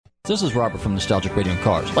this is Robert from Nostalgic Radio and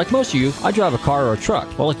Cars. Like most of you, I drive a car or a truck.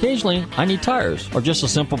 Well, occasionally, I need tires, or just a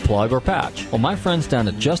simple plug or patch. Well, my friends down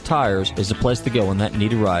at Just Tires is the place to go when that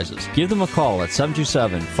need arises. Give them a call at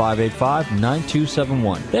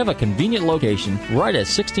 727-585-9271. They have a convenient location right at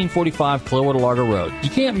 1645 Clearwater Largo Road. You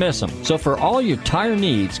can't miss them. So for all your tire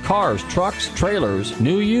needs, cars, trucks, trailers,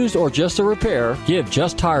 new, used, or just a repair, give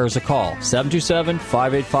Just Tires a call.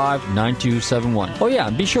 727-585-9271. Oh yeah,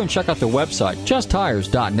 and be sure and check out their website,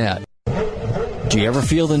 justtires.net. Do you ever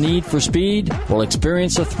feel the need for speed? Well,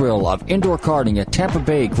 experience the thrill of indoor karting at Tampa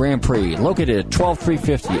Bay Grand Prix, located at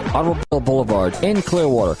 12350 Automobile Boulevard in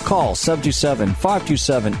Clearwater. Call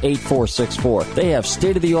 727-527-8464. They have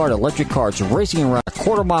state-of-the-art electric karts racing around a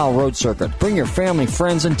quarter-mile road circuit. Bring your family,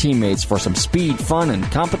 friends, and teammates for some speed, fun, and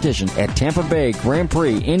competition at Tampa Bay Grand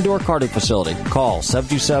Prix Indoor Karting Facility. Call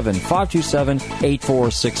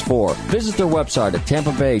 727-527-8464. Visit their website at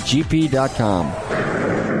tampabaygp.com.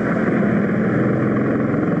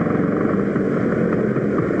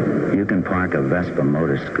 You can park a Vespa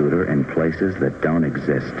motor scooter in places that don't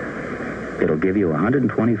exist. It'll give you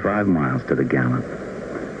 125 miles to the gallon.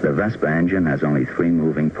 The Vespa engine has only 3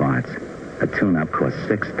 moving parts. A tune-up costs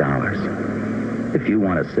 $6. If you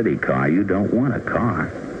want a city car, you don't want a car.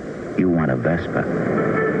 You want a Vespa.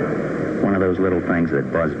 One of those little things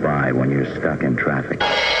that buzz by when you're stuck in traffic.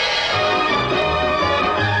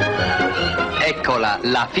 Eccola,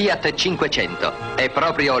 la Fiat 500. È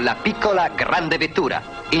proprio la piccola grande vettura.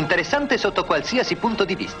 Interessante sotto qualsiasi punto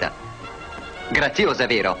di vista. Graziosa,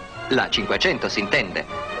 vero? La 500 si intende.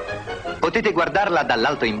 Potete guardarla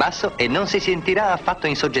dall'alto in basso e non si sentirà affatto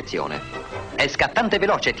in soggezione. È scattante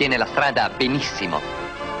veloce e tiene la strada benissimo.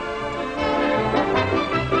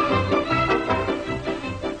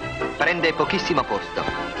 Prende pochissimo posto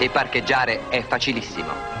e parcheggiare è facilissimo.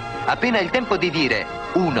 Appena il tempo di dire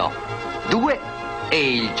 1, 2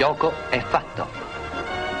 e il gioco è fatto.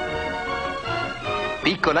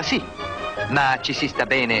 Piccola sì, ma ci si sta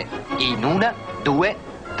bene in 1, 2,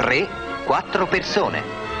 3, 4 persone.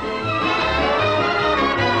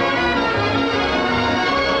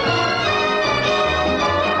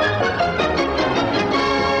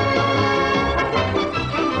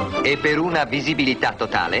 E per una visibilità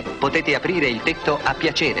totale potete aprire il tetto a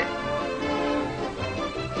piacere.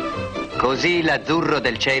 Così l'azzurro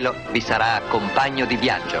del cielo vi sarà compagno di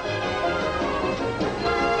viaggio.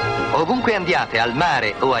 Ovunque andiate, al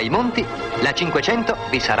mare o ai monti, la 500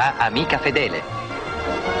 vi sarà amica fedele.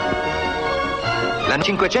 La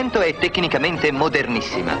 500 è tecnicamente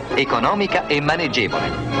modernissima, economica e maneggevole.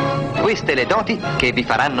 Queste le doti che vi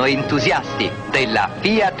faranno entusiasti della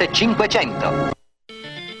Fiat 500.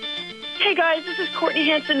 Hey guys, this is Courtney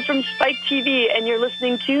Hansen from Spike TV, and you're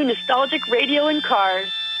listening to Nostalgic Radio and Cars.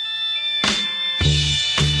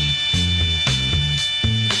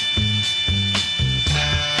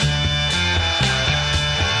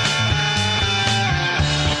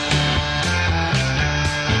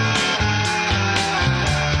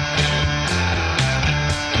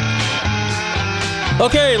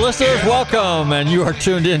 Okay, listeners, welcome, and you are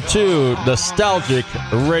tuned into Nostalgic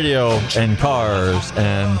Radio and Cars,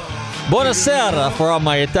 and buonasera for all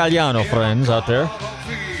my Italiano friends out there.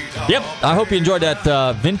 Yep, I hope you enjoyed that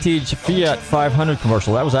vintage Fiat 500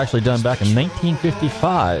 commercial. That was actually done back in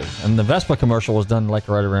 1955, and the Vespa commercial was done like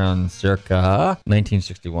right around circa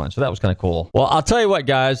 1961, so that was kind of cool. Well, I'll tell you what,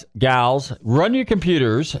 guys, gals, run your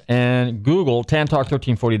computers and Google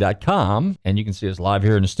TamTalk1340.com, and you can see us live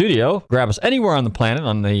here in the studio. Grab us anywhere on the planet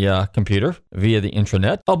on the computer via the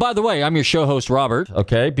intranet. Oh, by the way, I'm your show host, Robert,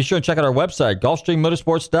 okay? Be sure and check out our website,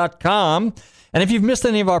 GulfstreamMotorsports.com. And if you've missed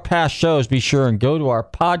any of our past shows, be sure and go to our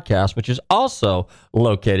podcast, which is also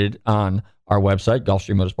located on our website,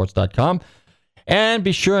 GulfstreamMotorsports.com. And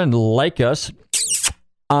be sure and like us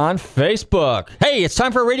on Facebook. Hey, it's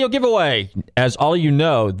time for a radio giveaway. As all of you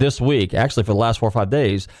know, this week, actually for the last 4 or 5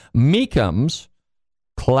 days, Meekum's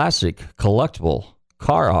Classic Collectible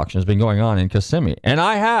Car Auction has been going on in Kissimmee. And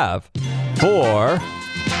I have for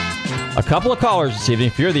a couple of callers this evening.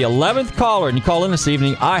 If you're the 11th caller and you call in this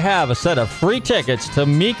evening, I have a set of free tickets to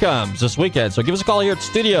Meekum's this weekend. So give us a call here at the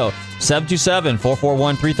studio,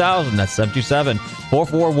 727-441-3000. That's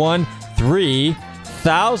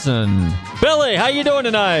 727-441-3000. Billy, how you doing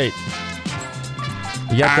tonight?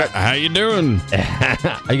 You got that? How you doing?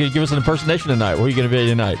 Are you going to give us an impersonation tonight? What are you going to be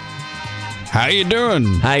tonight? How you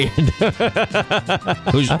doing? How you doing?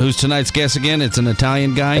 Who's tonight's guest again? It's an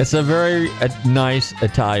Italian guy? It's a very nice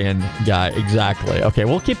Italian guy, exactly. Okay,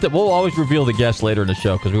 we'll keep that. We'll always reveal the guest later in the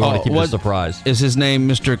show because we want to keep it a surprise. Is his name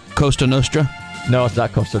Mr. Costa Nostra? No, it's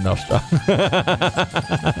not Costa Nostra.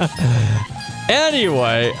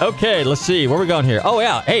 Anyway, okay, let's see. Where are we going here? Oh,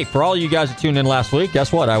 yeah. Hey, for all you guys that tuned in last week,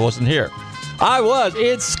 guess what? I wasn't here. I was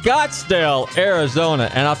in Scottsdale, Arizona.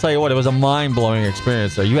 And I'll tell you what, it was a mind-blowing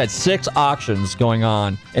experience there. You had 6 auctions going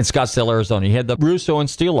on in Scottsdale, Arizona. You had the Russo and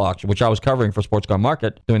Steele auction, which I was covering for Sports Car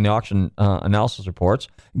Market, doing the auction analysis reports.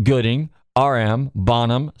 Gooding, RM,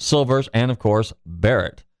 Bonham, Silvers, and, of course,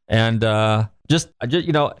 Barrett. And just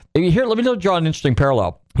you know, here, let me draw an interesting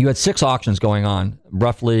parallel. You had 6 auctions going on,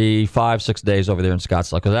 roughly 5-6 days over there in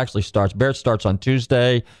Scottsdale, because it actually starts, Barrett starts on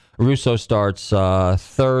Tuesday, Russo starts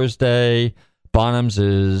Thursday, Bonham's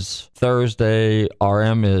is Thursday,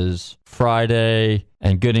 RM is Friday,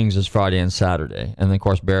 and Gooding's is Friday and Saturday. And then, of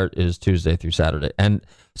course, Barrett is Tuesday through Saturday. And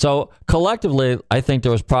so collectively, I think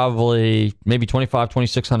there was probably maybe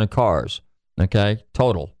 2,600 cars, okay,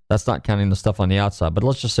 total. That's not counting the stuff on the outside, but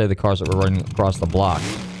let's just say the cars that were running across the block.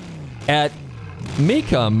 At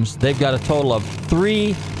Mecum's, they've got a total of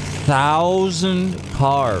 3,000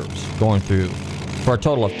 cars going through for a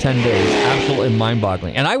total of 10 days. Absolutely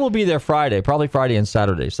mind-boggling. And I will be there Friday, probably Friday and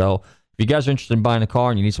Saturday. So if you guys are interested in buying a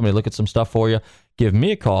car and you need somebody to look at some stuff for you, give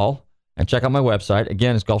me a call and check out my website.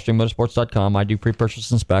 Again, it's GulfstreamMotorsports.com. I do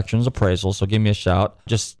pre-purchase inspections, appraisals, so give me a shout.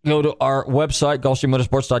 Just go to our website,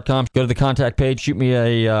 GulfstreamMotorsports.com. Go to the contact page, shoot me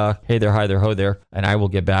a hey there, hi there, ho there, and I will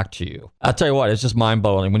get back to you. I'll tell you what, it's just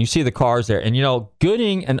mind-blowing when you see the cars there. And, you know,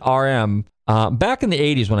 Gooding and RM, back in the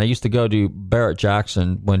 80s when I used to go to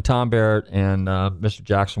Barrett-Jackson, when Tom Barrett and Mr.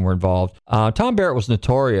 Jackson were involved, Tom Barrett was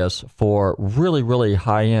notorious for really, really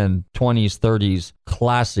high-end 20s, 30s,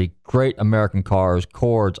 classic, great American cars,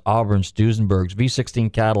 Cords, Auburns, Duesenbergs,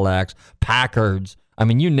 V16 Cadillacs, Packards. I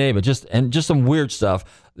mean, you name it, just some weird stuff.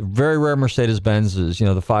 Very rare Mercedes-Benzes, you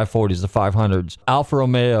know, the 540s, the 500s, Alfa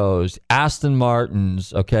Romeos, Aston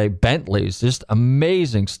Martins, okay, Bentleys, just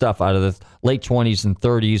amazing stuff out of the late 20s and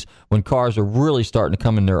 30s when cars are really starting to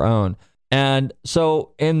come in their own. And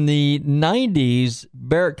so in the 90s,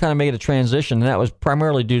 Barrett kind of made a transition, and that was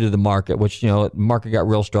primarily due to the market, which, you know, the market got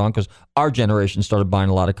real strong because our generation started buying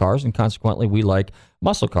a lot of cars, and consequently we like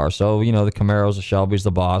muscle cars. So, you know, the Camaros, the Shelbys,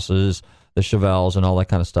 the Bosses, the Chevelles, and all that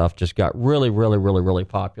kind of stuff just got really, really, really, really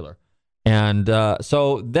popular. And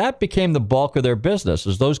so that became the bulk of their business,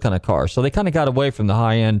 is those kind of cars. So they kind of got away from the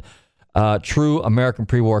high-end, true American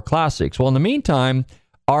pre-war classics. Well, in the meantime,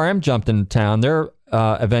 RM jumped into town. Their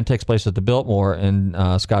event takes place at the Biltmore in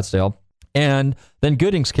Scottsdale. And then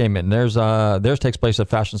Gooding's came in. Theirs takes place at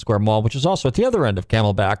Fashion Square Mall, which is also at the other end of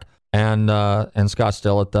Camelback and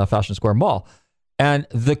Scottsdale at the Fashion Square Mall. And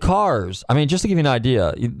the cars, I mean, just to give you an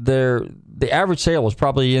idea, the average sale was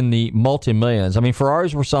probably in the multi-millions. I mean,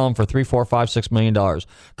 Ferraris were selling for $3, $4, $5, $6 million.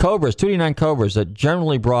 Cobras, 289 Cobras that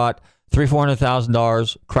generally brought $300,000,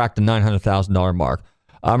 $400,000, cracked the $900,000 mark.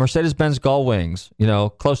 Mercedes-Benz Gull Wings, you know,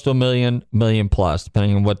 close to $1 million plus,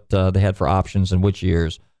 depending on what they had for options and which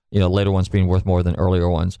years. You know, later ones being worth more than earlier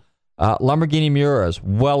ones. Lamborghini Miuras,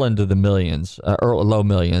 well into the millions, low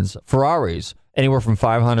millions. Ferraris, anywhere from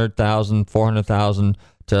 500,000, 400,000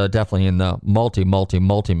 to definitely in the multi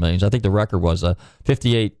millions. I think the record was a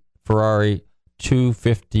 58 Ferrari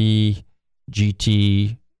 250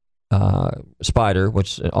 GT Spider,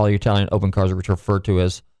 which all your Italian open cars are referred to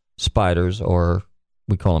as Spiders, or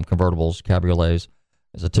we call them convertibles, cabriolets,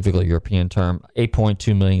 is a typical European term.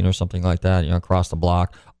 8.2 million or something like that, you know, across the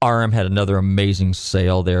block. RM had another amazing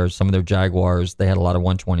sale there. Some of their Jaguars, they had a lot of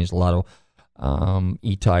 120s, a lot of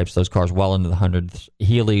E-types, those cars well into the hundreds.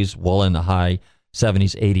 Healey's well in the high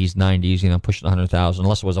 70s, 80s, 90s, you know, pushing 100,000.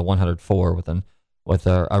 Unless it was a 104 with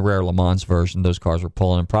a rare Le Mans version, those cars were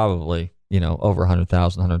pulling in probably, you know, over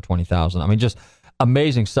 100,000, 120,000. I mean, just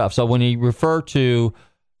amazing stuff. So when you refer to,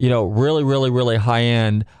 you know, really, really, really high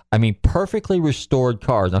end, I mean, perfectly restored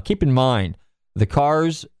cars. Now, keep in mind, the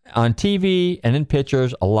cars on TV and in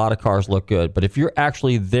pictures, a lot of cars look good. But if you're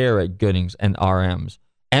actually there at Gooding's and RM's,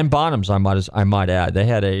 and Bonham's, I might add. They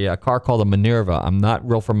had a car called a Minerva. I'm not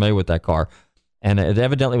real familiar with that car. And it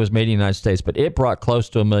evidently was made in the United States, but it brought close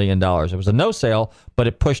to $1 million. It was a no sale, but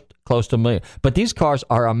it pushed close to $1 million. But these cars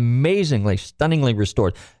are amazingly, stunningly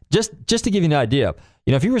restored. Just to give you an idea,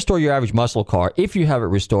 you know, if you restore your average muscle car, if you have it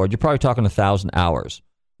restored, you're probably talking 1,000 hours,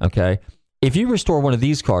 okay? If you restore one of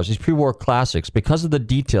these cars, these pre-war classics, because of the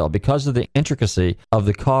detail, because of the intricacy of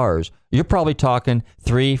the cars, you're probably talking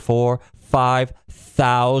 3, 4,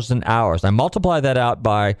 5,000 hours. Now multiply that out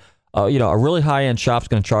by, you know, a really high-end shop's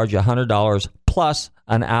going to charge you $100 plus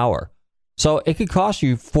an hour. So it could cost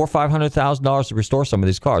you $400,000 or $500,000 to restore some of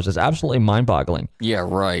these cars. It's absolutely mind-boggling. Yeah,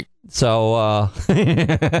 right. So,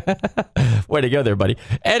 way to go there, buddy.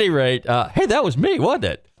 At any rate, hey, that was me, wasn't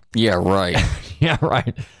it? Yeah, right. Yeah,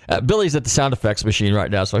 right. Billy's at the sound effects machine right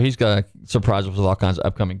now, so he's going to surprise us with all kinds of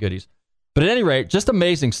upcoming goodies. But at any rate, just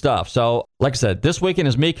amazing stuff. So, like I said, this weekend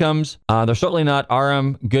is Mecums. They're certainly not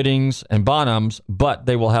RM, Goodings, and Bonhams, but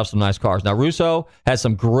they will have some nice cars. Now, Russo has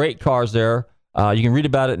some great cars there. You can read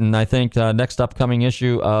about it in, I think, next upcoming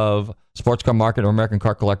issue of Sports Car Market or American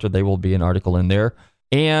Car Collector. There will be an article in there.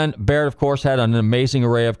 And Barrett, of course, had an amazing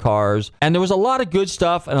array of cars. And there was a lot of good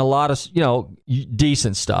stuff and a lot of,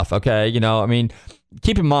 decent stuff, okay? I mean,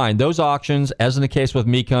 keep in mind, those auctions, as in the case with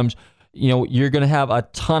Mecums, you're going to have a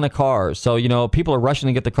ton of cars. So, people are rushing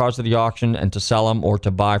to get the cars to the auction and to sell them or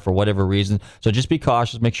to buy for whatever reason. So just be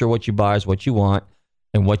cautious. Make sure what you buy is what you want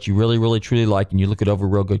and what you really, really, truly like, and you look it over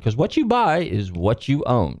real good. Because what you buy is what you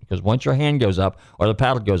own. Because once your hand goes up or the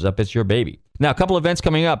paddle goes up, it's your baby. Now, a couple events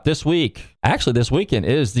coming up this week. Actually, this weekend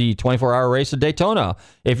is the 24-hour race at Daytona.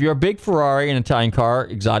 If you're a big Ferrari and Italian car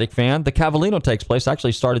exotic fan, the Cavallino takes place.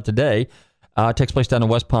 Actually started today. Takes place down in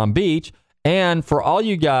West Palm Beach. And for all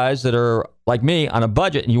you guys that are like me on a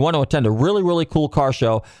budget and you want to attend a really, really cool car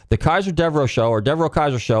show, the Kaiser Devereux Show or Devereux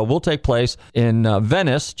Kaiser Show will take place in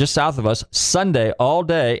Venice, just south of us, Sunday all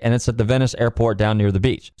day, and it's at the Venice Airport down near the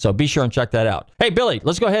beach. So be sure and check that out. Hey, Billy,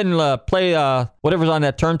 let's go ahead and play whatever's on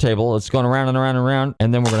that turntable. It's going around and around and around,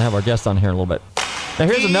 and then we're going to have our guest on here in a little bit. Now,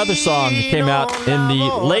 here's another song that came out in the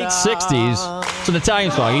late 60s. It's an Italian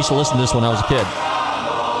song. I used to listen to this when I was a kid.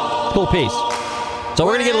 Cool piece. So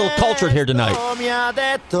we're going to get a little cultured here tonight.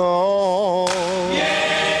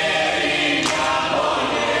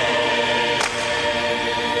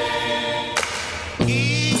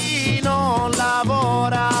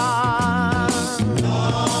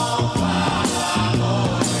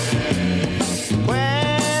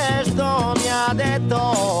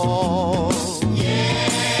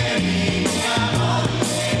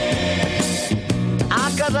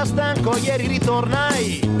 A casa stanco ieri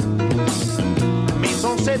ritornai.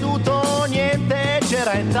 Son seduto, niente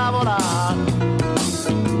c'era in tavola.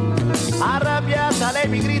 Arrabbiata lei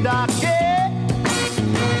mi grida che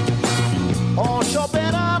ho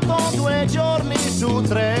scioperato 2 giorni su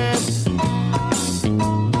 3.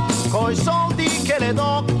 Coi soldi che le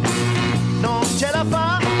do non ce la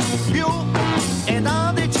fa più ed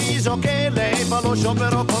ha deciso che lei fa lo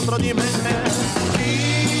sciopero contro di me.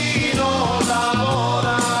 Chi non lavora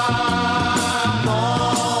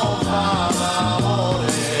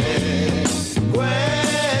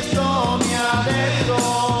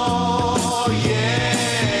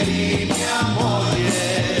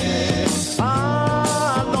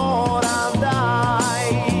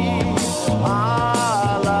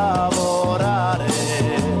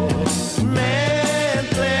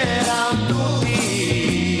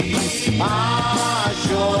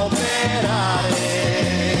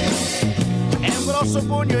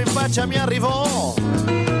mi arrivò,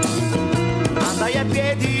 andai a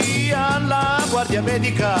piedi alla guardia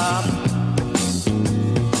medica,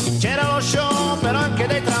 c'era lo sciopero anche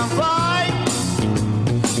dei tramvai,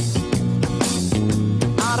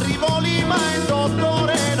 arrivo lì ma il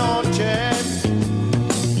dottore non c'è,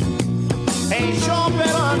 e in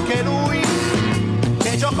sciopero anche lui,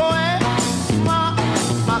 che gioco è, ma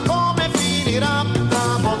come finirà,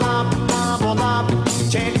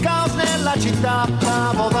 c'è il caos nella città,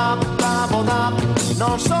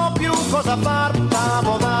 non so più cosa far,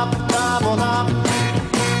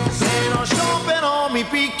 se non sciopero mi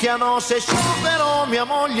picchiano, se sciopero mia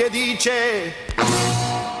moglie dice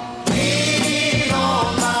chi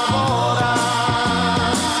non lavora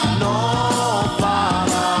non fa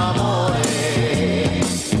l'amore,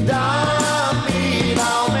 dammi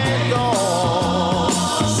l'aumento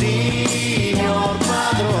signor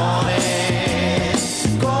padrone.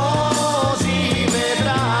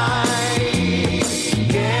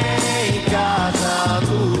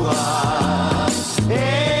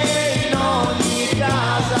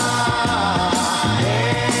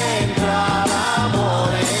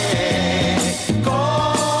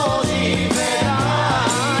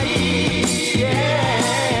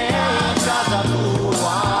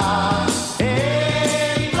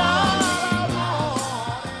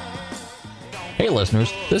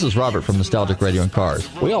 Listeners, this is Robert from Nostalgic Radio and Cars.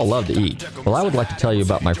 We all love to eat. Well, I would like to tell you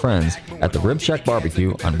about my friends at the Rib Shack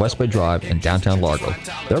Barbecue on West Bay Drive in downtown Largo.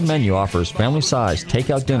 Their menu offers family-sized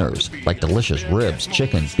takeout dinners like delicious ribs,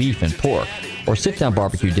 chicken, beef, and pork, or sit-down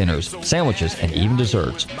barbecue dinners, sandwiches, and even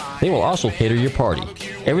desserts. They will also cater your party.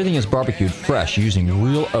 Everything is barbecued fresh using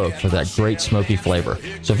real oak for that great smoky flavor.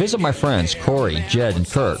 So visit my friends Corey, Jed, and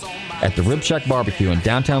Kurt at the Rib Shack Barbecue in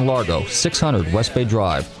downtown Largo, 600 West Bay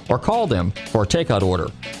Drive, or call them for a takeout order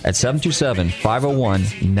at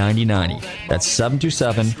 727-501-9090. That's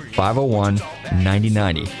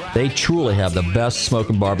 727-501-9090. They truly have the best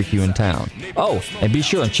smoking barbecue in town. Oh, and be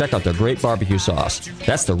sure and check out their great barbecue sauce.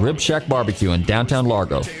 That's the Rib Shack Barbecue in downtown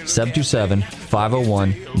Largo,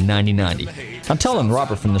 727-501-9090. I'm telling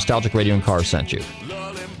Robert from Nostalgic Radio and Cars sent you.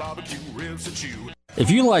 If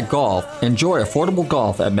you like golf, enjoy affordable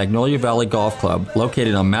golf at Magnolia Valley Golf Club,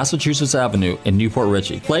 located on Massachusetts Avenue in Newport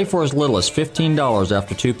Richey. Play for as little as $15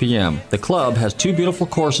 after 2 p.m. The club has 2 beautiful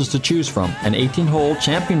courses to choose from, an 18-hole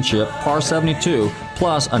championship par 72,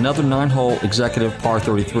 plus another 9-hole executive par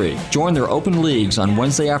 33. Join their open leagues on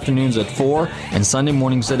Wednesday afternoons at 4 and Sunday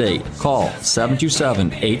mornings at 8. Call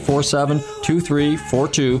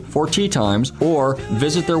 727-847-2342 for tee times or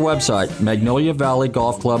visit their website,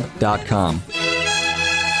 magnoliavalley.golfclub.com.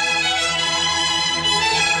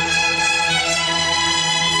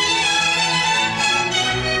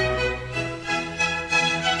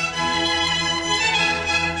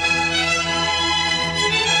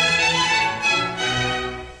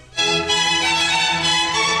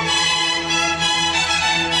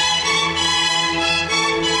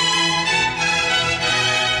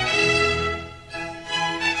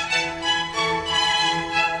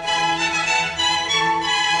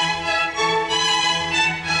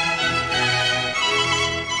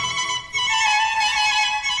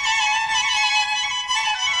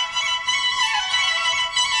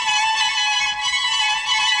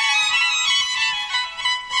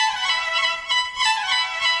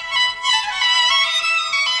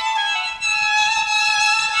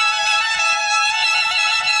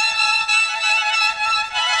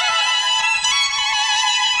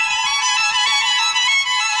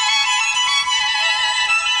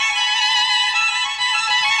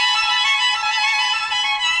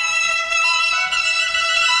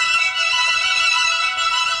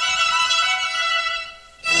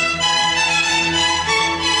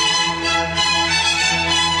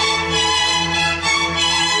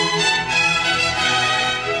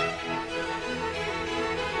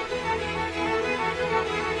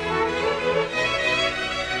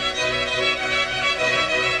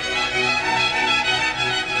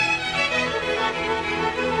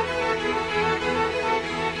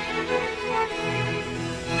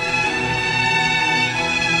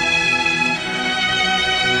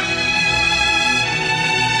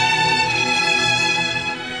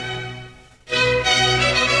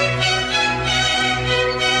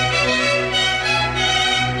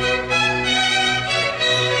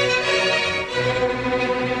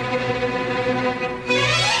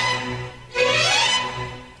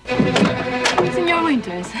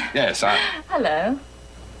 Yes, Hello.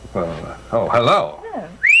 Hello. Oh.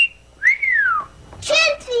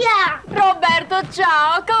 Cynthia! Roberto,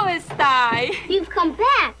 ciao, come stai? You've come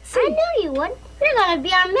back. I knew you would. You're going to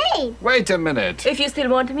be our maid. Wait a minute. If you still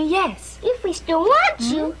want me, yes. If we still want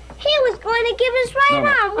you, he was going to give his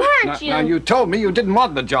right arm, weren't you? Now, you told me you didn't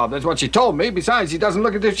want the job. That's what she told me. Besides, he doesn't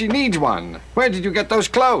look as if she needs one. Where did you get those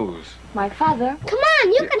clothes? My father. Come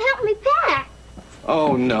on, you can help me pack.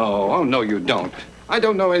 Oh, no. Oh, no, you don't. I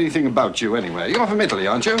don't know anything about you anyway. You're from Italy,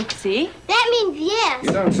 aren't you? See? That means yes.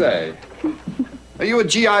 You don't say. Are you a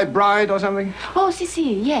GI bride or something? Oh,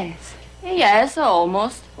 yes. Yes,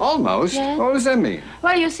 almost. Almost? Yes. What does that mean?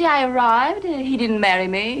 Well, you see, I arrived. He didn't marry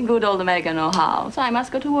me. Good old American know-how. So I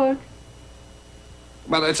must go to work.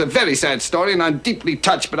 Well, it's a very sad story, and I'm deeply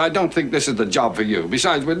touched, but I don't think this is the job for you.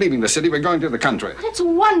 Besides, we're leaving the city. We're going to the country. That's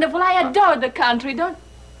wonderful. I adore the country.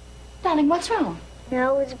 Darling, what's wrong?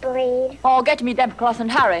 Nosebleed. Oh, get me damp cloth and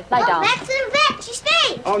hurry. Lie down. That's the vet. She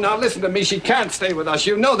stays. Oh, now listen to me. She can't stay with us.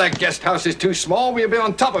 You know that guest house is too small. We'll be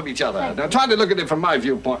on top of each other. Now, try to look at it from my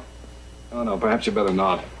viewpoint. Oh, no, perhaps you better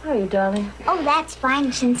not. How are you, darling? Oh, that's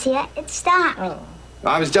fine, Cynthia. It stopped. Oh.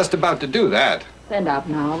 I was just about to do that. Stand up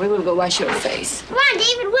now. We will go wash your face. Come on,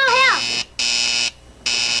 David. We'll help.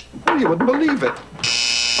 Oh, you wouldn't believe it.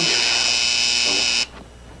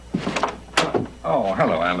 Oh,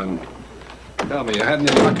 hello, Alan. Tell me, you had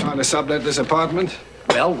any luck trying to sublet this apartment?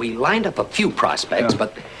 Well, we lined up a few prospects,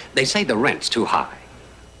 but they say the rent's too high.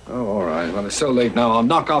 Oh, all right. Well, it's so late now. I'll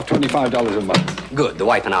knock off $25 a month. Good. The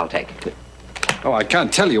wife and I'll take it. Oh, I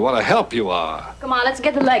can't tell you what a help you are. Come on, let's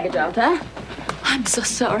get the luggage out, huh? I'm so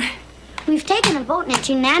sorry. We've taken a vote and it's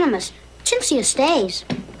unanimous. Cynthia stays.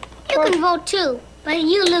 You can vote too, but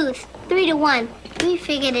you lose 3-1. We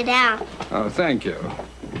figured it out. Oh, thank you.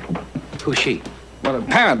 Who's she? Well,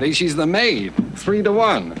 apparently she's the maid.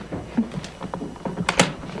 3-1.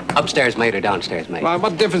 Upstairs maid or downstairs maid? Well,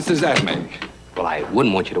 what difference does that make? Well, I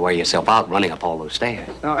wouldn't want you to wear yourself out running up all those stairs.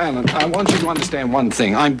 Now, Alan, I want you to understand one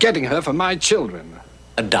thing. I'm getting her for my children.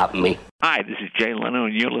 Adopt me. Hi, this is Jay Leno,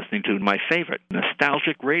 and you're listening to my favorite,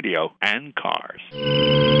 Nostalgic Radio and Cars.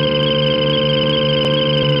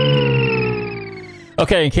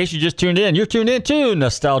 Okay, in case you just tuned in, you're tuned in to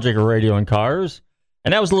Nostalgic Radio and Cars.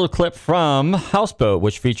 And that was a little clip from Houseboat,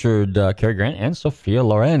 which featured Cary Grant and Sophia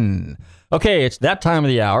Loren. Okay, it's that time of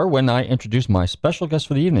the hour when I introduce my special guest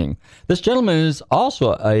for the evening. This gentleman is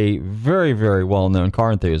also a very, very well-known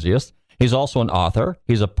car enthusiast. He's also an author,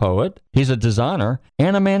 he's a poet, he's a designer,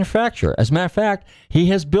 and a manufacturer. As a matter of fact, he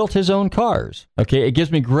has built his own cars. Okay, it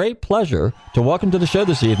gives me great pleasure to welcome to the show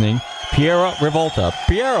this evening, Piero Rivolta.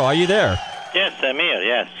 Piero, are you there? Yes, I'm here,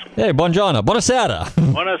 yes. Hey, buongiorno, buonasera.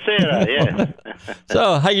 Buonasera, yes.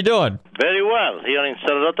 So, how you doing? Very well. Here in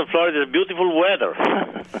Sarasota, Florida, it's beautiful weather.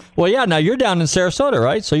 Well, yeah, now you're down in Sarasota,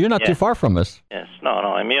 right? So you're not too far from us. Yes, no,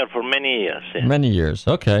 I'm here for many years. Yeah. Many years,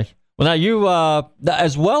 okay. Well, now you,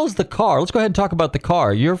 as well as the car, let's go ahead and talk about the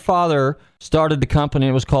car. Your father started the company,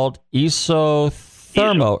 it was called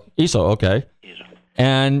Isothermo. Iso, okay. Iso.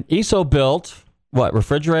 And Iso built... what,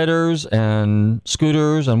 refrigerators and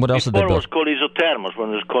scooters, and what else did they build? Before it was called Isothermos, when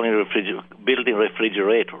it was calling building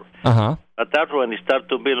refrigerator. Uh-huh. But after when he started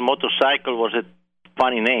to build motorcycle, was a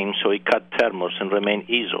funny name, so he cut thermos and remained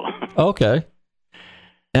Iso. Okay.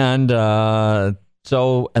 And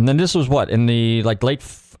and then this was what, in the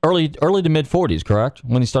early to mid 40s, correct?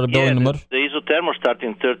 When he started building the motor? The Isothermo started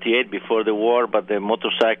in 38 before the war, but the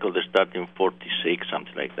motorcycle, they started in 46,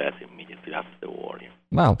 something like that, immediately after the war. Yeah.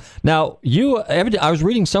 Wow. Now, I was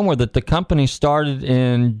reading somewhere that the company started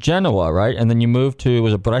in Genoa, right? And then you moved to,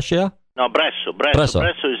 was it Brescia? No, Bresso. Bresso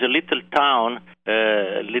is a little town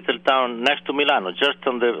next to Milano, just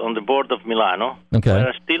on the border of Milano. Okay.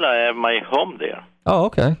 But still, I have my home there. Oh,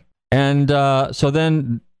 okay. And so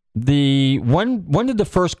then when did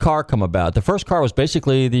the first car come about? The first car was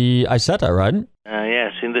basically the Isetta, right?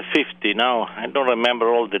 Yes, in the 50s. Now, I don't remember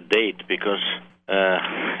all the date because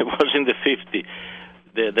it was in the 50s.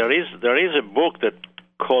 There is a book that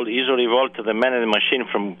called Piero Rivolta, The Man and the Machine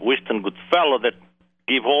from Winston Goodfellow that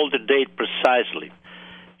give all the date precisely.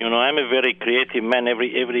 You know, I'm a very creative man. Every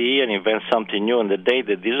year I invent something new, and the date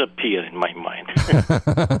they disappear in my mind.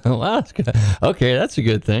 Well, that's good. Okay, that's a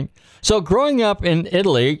good thing. So growing up in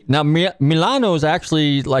Italy, now Milano is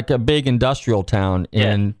actually like a big industrial town.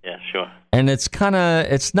 Yeah, sure. And it's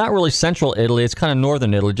not really central Italy. It's kind of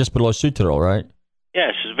northern Italy, just below Südtirol, right?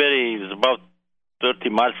 Yes, it's about 30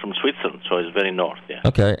 miles from Switzerland, so it's very north, yeah.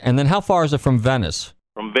 Okay, and then how far is it from Venice?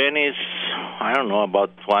 From Venice, I don't know,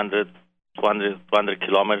 about 200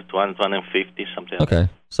 kilometers, 250, something like that. Okay,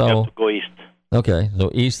 so... you have to go east. Okay,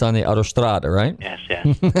 so east on the Autostrada, right? Yes, yeah.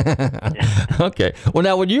 Okay. Well,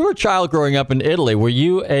 now, when you were a child growing up in Italy, were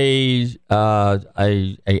you a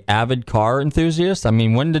avid car enthusiast? I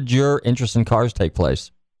mean, when did your interest in cars take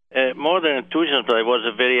place? More than enthusiast, I was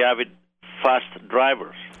a very avid fast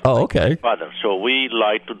driver. Oh, okay. Father, so we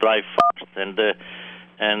like to drive fast, and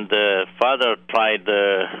father tried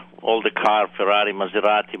all the car, Ferrari,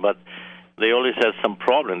 Maserati, but they always had some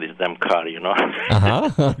problem with them car, you know.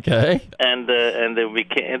 Okay. And they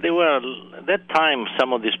were at that time,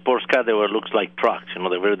 some of these sports cars looks like trucks, you know.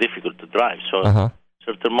 They're very difficult to drive. So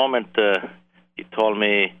so at the moment he told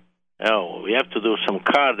me, oh, we have to do some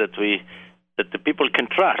car that the people can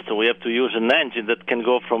trust. So we have to use an engine that can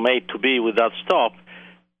go from A to B without stop.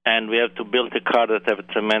 And we have to build a car that have a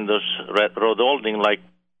tremendous road holding. Like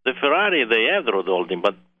the Ferrari, they have the road holding,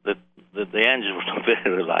 but the engine was not very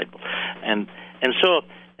reliable. And so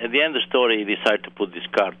at the end of the story, he decided to put this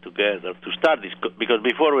car together to start this, because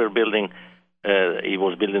before we were building, he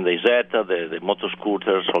was building the Isetta, the motor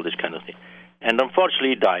scooters, all this kind of thing. And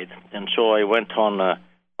unfortunately, he died. And so I went on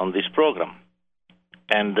this program.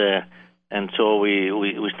 And so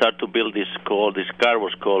we started to build this car. This car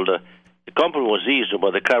was called... the company was Iso,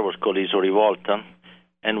 but the car was called Piero Rivolta,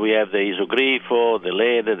 and we have the Iso Grifo, the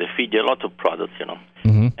Lede, the Figlia, a lot of products, you know.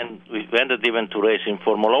 Mm-hmm. And we ended even to race in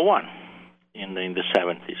Formula One in the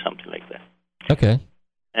 70s, something like that. Okay.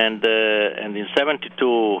 And in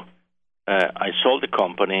 72, I sold the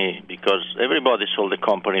company because everybody sold the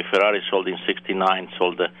company. Ferrari sold in 69,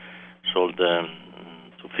 sold to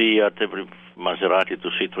Fiat, Maserati to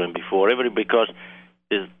Citroën before, because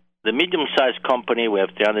the medium-sized company, we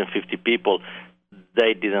have 350 people,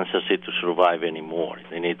 they didn't succeed to survive anymore.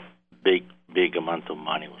 They need big amount of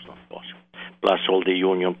money. It was not possible. Plus all the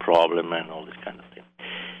union problem and all this kind of thing.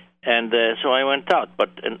 And so I went out.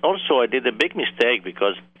 And also I did a big mistake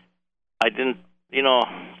because I didn't,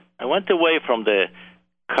 I went away from the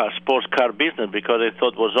sports car business because I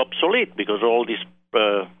thought it was obsolete because of all this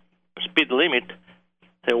speed limit.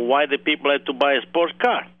 So why the people had to buy a sports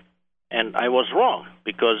car? And I was wrong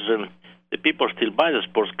because the people still buy the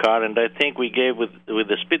sports car, and I think we gave with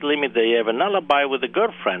the speed limit they have an alibi with the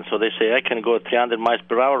girlfriend. So they say I can go 300 miles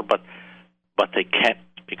per hour, but I can't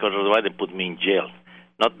because otherwise they put me in jail.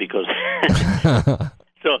 Not because.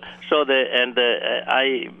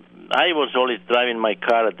 I was always driving my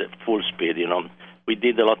car at the full speed. We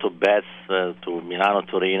did a lot of bets to Milano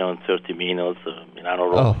Torino in 30 minutes, Milano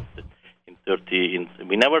Rome in 30.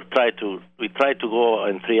 We never tried to. We tried to go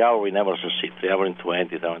in 3 hours. We never succeed. 3 hours in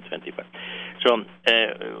 20, 3 hours in 25. So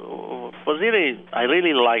I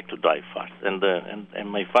really like to drive fast, and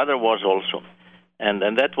my father was also, and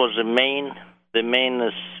that was the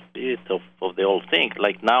main spirit of the whole thing.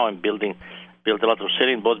 Like now, I'm built a lot of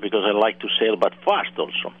sailing boats because I like to sail, but fast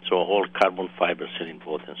also. So all carbon fiber sailing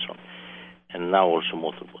boats and so on, and now also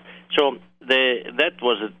motorboat. So that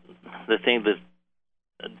was the thing that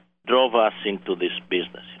drove us into this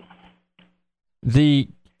business. The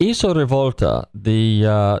Iso Rivolta,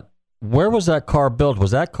 where was that car built?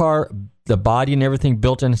 Was that car, the body and everything,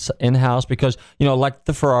 built in-house? Because, like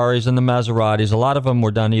the Ferraris and the Maseratis, a lot of them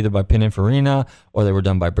were done either by Pininfarina or they were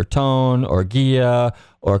done by Bertone or Ghia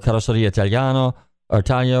or Carrozzeria Italiano or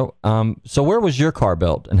Taglio. So where was your car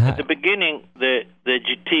built? And at the beginning, the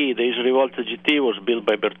GT, the Iso Rivolta GT, was built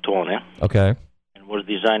by Bertone. Okay. And was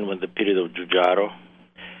designed with the period of Giugiaro.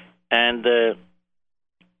 And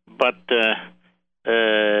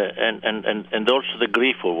and also the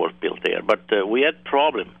Grifo was built there. But we had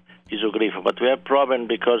problem, Iso Grifo, but we had problem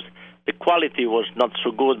because the quality was not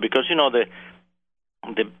so good because,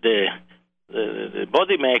 the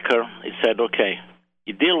body maker, he said, okay,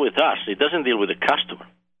 he deal with us. He doesn't deal with the customer.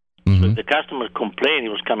 Mm-hmm. So if the customer complained, he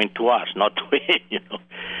was coming to us, not to him,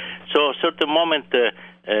 So at a certain moment,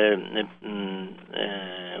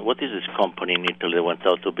 what is this company in Italy that went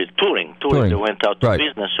out to business? Touring. They went out to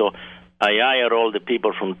business. So I hired all the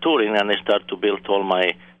people from Touring, and they start to build all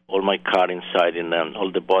my car inside,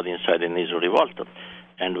 all the body inside in Iso Rivolta.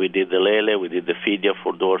 And we did the Lele, we did the Fidia,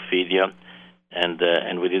 four-door Fidia, and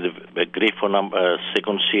we did the Grifo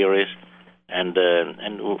second series, and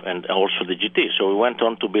also the GT. So we went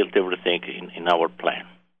on to build everything in our plan.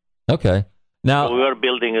 Okay. Now so we were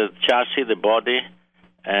building a chassis, the body,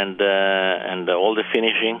 and all the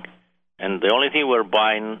finishing, and the only thing we were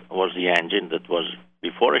buying was the engine that was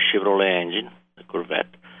before a Chevrolet engine, the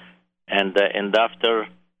Corvette, and after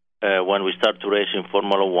when we started to race in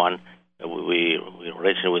Formula One, we were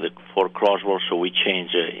racing with the Ford Crosswell, so we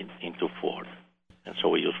changed into Ford, and so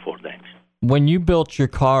we use Ford engine. When you built your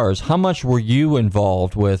cars, how much were you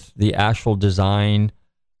involved with the actual design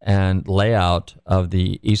and layout of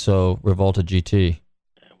the Iso Rivolta GT?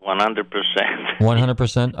 100%.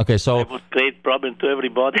 100%? Okay, so it would create problem to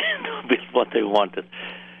everybody to build what they wanted.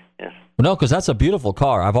 Yes. No, because that's a beautiful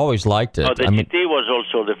car. I've always liked it. Oh, the GT was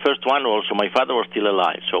also, the first one also, my father was still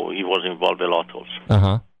alive, so he was involved a lot also.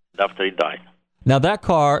 Uh-huh. After he died. Now that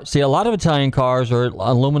car, see, a lot of Italian cars are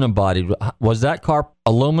aluminum bodied. Was that car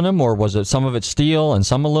aluminum, or was it some of it steel and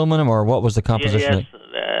some aluminum, or what was the composition? Yes,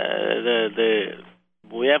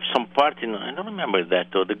 we have some part in, I don't remember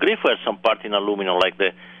that, though. The Grifo has some part in aluminum, like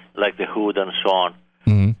the hood and so on.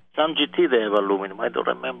 Mm-hmm. Some GT, they have aluminum. I don't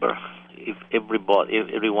remember if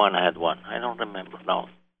everyone had one. I don't remember now.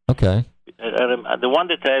 Okay. The one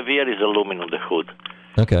that I have here is aluminum, the hood.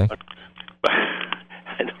 Okay. But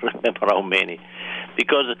I don't remember how many.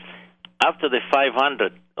 Because after the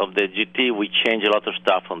 500 of the GT, we changed a lot of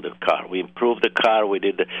stuff on the car. We improved the car. We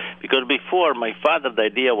did because before, my father, the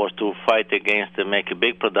idea was to fight against, make a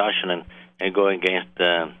big production and go against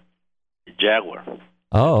Jaguar.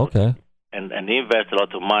 Oh, okay. And he invested a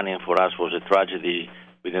lot of money, and for us was a tragedy.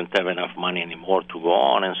 We didn't have enough money anymore to go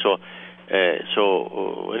on, and so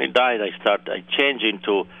when he died, I changed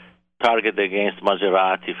into target against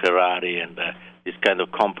Maserati, Ferrari, and this kind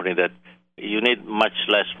of company that you need much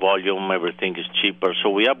less volume, everything is cheaper, so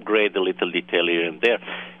we upgrade a little detail here and there.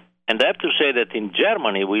 And I have to say that in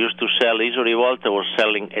Germany, we used to sell, Iso Rivolta was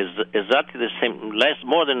selling exactly the same,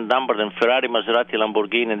 more than number than Ferrari, Maserati,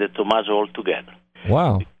 Lamborghini, and the Tommaso all together.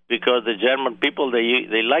 Wow. Because the German people,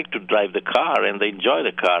 they like to drive the car, and they enjoy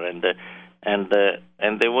the car, and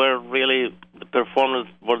they were really, the performers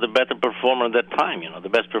were the better performer at that time, the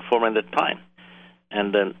best performer at that time.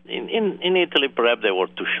 And then in Italy, perhaps they were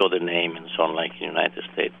to show the name and so on, like in the United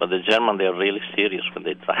States. But the German, they are really serious when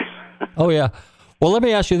they drive. Oh, yeah. Well, let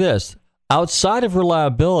me ask you this. outside of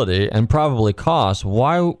reliability and probably cost,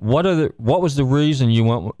 what was the reason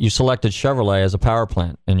you selected Chevrolet as a power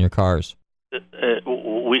plant in your cars?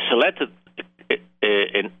 We selected,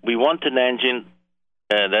 we want an engine.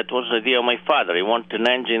 That was the idea of my father. He wanted an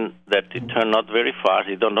engine that it turned not very fast.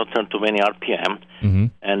 It don't turn too many RPM,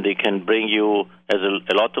 and it can bring you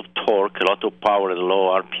a lot of torque, a lot of power at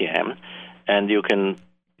low RPM, and you can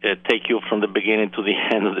take you from the beginning to the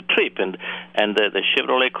end of the trip. And the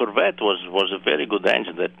Chevrolet Corvette was a very good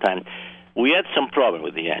engine at that time. We had some problem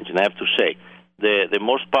with the engine, I have to say. The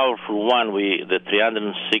most powerful one, the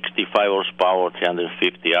 365 horsepower,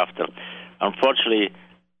 350 after, unfortunately,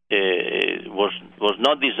 was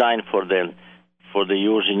not designed for the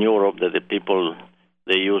use in Europe. That the people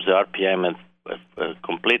they use the RPM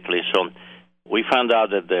completely. So we found out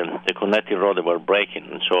that the connecting rod were breaking,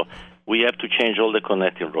 and so we have to change all the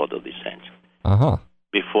connecting rod of this engine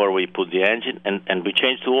before we put the engine. And we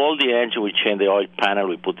changed to all the engine. We changed the oil panel.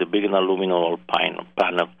 We put the big aluminum oil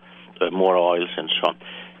panel, more oils and so on.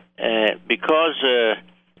 Because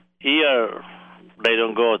here they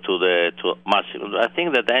don't go to massive. I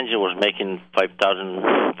think that the engine was making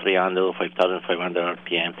 5,300 or 5,500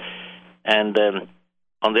 RPM, and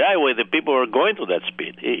on the highway the people were going to that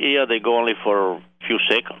speed. Here they go only for a few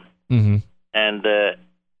seconds, and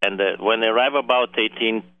when they arrive about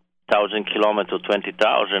 18,000 kilometers,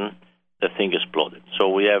 20,000, the thing exploded. So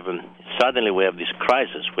we have suddenly we have this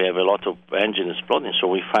crisis. We have a lot of engines exploding. So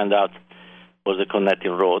we find out was the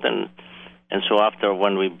connecting rod, and so after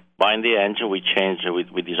when we bind the engine, we change,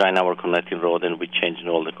 we design our connecting rod, and we changed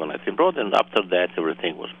all the connecting rod, and after that,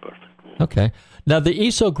 everything was perfect. Okay. Now, the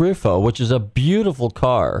Iso Grifo, which is a beautiful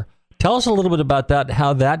car, tell us a little bit about that,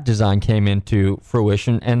 how that design came into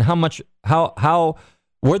fruition, and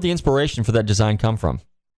where'd the inspiration for that design come from?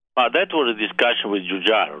 That was a discussion with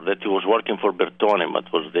Giugiaro, that he was working for Bertone,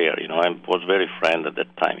 but was there. I was very friend at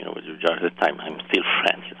that time, with Giugiaro. At that time, I'm still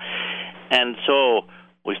friends. And so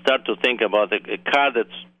we start to think about a car that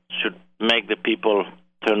should make the people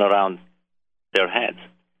turn around their heads,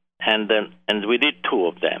 and we did two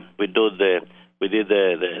of them. We did the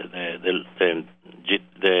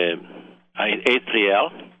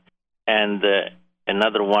A3L, and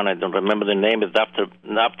another one I don't remember the name. But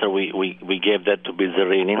after we gave that to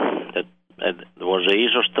Bizzarini, that was the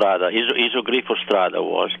Iso Grifo Strada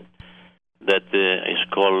was that is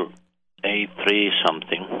called A3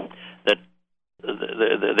 something. That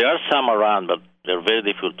there are some around, but they're very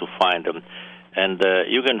difficult to find them. And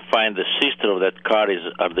you can find the sister of that car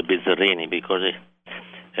are the Bizzarini, because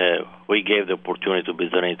we gave the opportunity to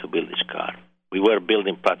Bizzarini to build this car. We were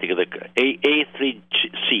building practically the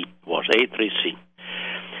A3C was A3C.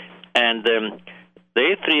 And the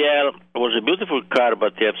A3L was a beautiful car,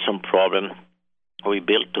 but they have some problem. We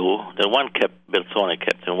built two. The one Bertone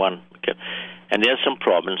kept, and one kept. And they had some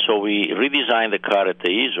problems, so we redesigned the car at the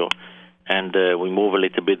ISO, and we moved a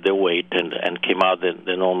little bit the weight, and came out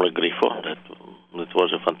the normal Grifo. That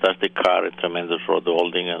was a fantastic car, a tremendous road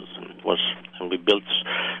holding, and we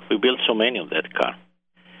built so many of that car.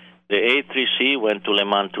 The A3C went to Le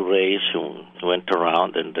Mans to race, went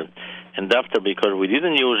around, and after, because we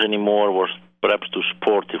didn't use anymore, was perhaps too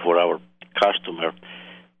sporty for our customer,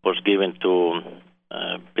 was given to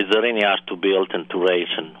Bizzarini asked to build and to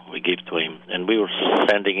race, and we gave to him. And we were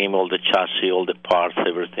sending him all the chassis, all the parts,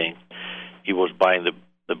 everything. He was buying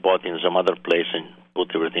the body in some other place and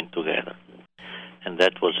put everything together. And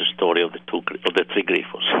that was the story of the three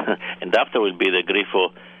Grifos. And after will be the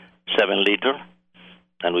Grifo 7-liter,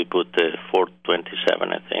 and we put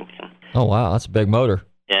 427, I think. Oh wow, that's a big motor.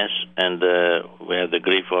 Yes, and we have the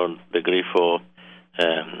Grifo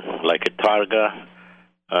like a Targa.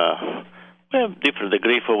 We have different. The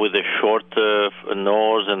Grifo with the short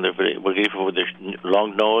nose, and the Grifo with the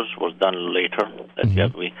long nose was done later.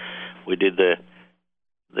 We did the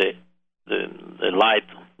light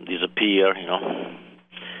disappear,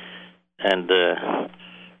 and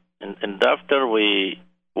after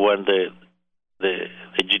when the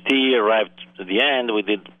GT arrived at the end, we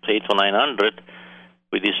did 800-900.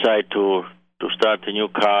 We decided to start a new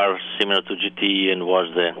car similar to GT, and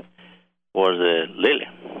was the Lily.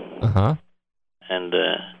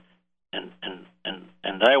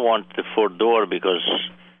 And I want the 4-door because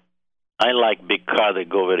I like big cars that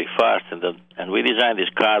go very fast, and we designed this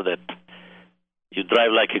car that you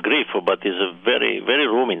drive like a Grifo, but is a very, very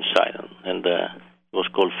room inside, and it was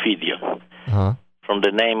called Fidio, from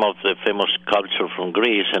the name of the famous sculpture from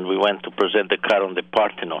Greece, and we went to present the car on the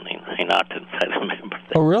Parthenon in Athens, I remember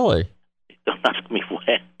that. Oh, really? Don't ask me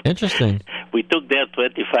when. Interesting. We took there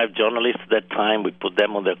 25 journalists at that time. We put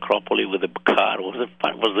them on the Acropolis with the car. It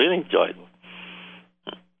was really enjoyable.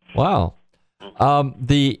 Wow.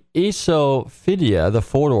 The Fidia, the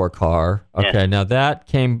four-door car. Okay, now that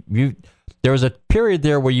came. There was a period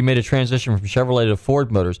there where you made a transition from Chevrolet to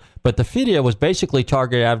Ford Motors, but the Fidia was basically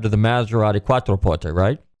targeted after the Maserati Quattroporte,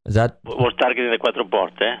 right? Is that was targeting the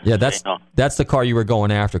Quattroporte? Yeah, that's the car you were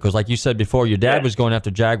going after, because like you said before, your dad was going after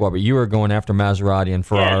Jaguar, but you were going after Maserati and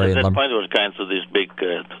Ferrari. Yes, at that point it was kind of this big,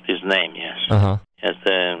 his name, yes. Uh-huh. Yes,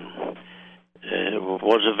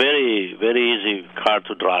 was a very, very easy car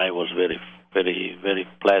to drive, was very, very, very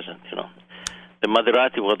pleasant, The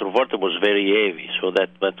Maserati Quattroporte was very heavy, so that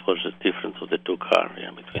was the difference of the two cars,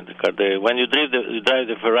 between the car. When you drive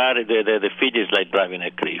the Ferrari, the Fidia is like driving a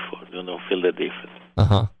Grifo. You don't feel the difference.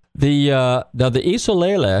 Uh-huh. Now the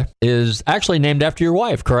Isolele is actually named after your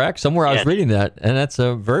wife, correct? Somewhere I was reading that, and that's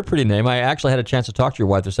a very pretty name. I actually had a chance to talk to your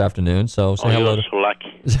wife this afternoon, so say hello. You're so lucky.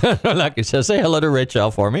 Lucky. So say hello to Rachel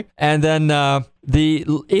for me. And then the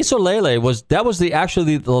Isolele was the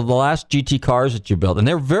last GT cars that you built, and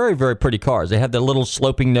they're very, very pretty cars. They had the little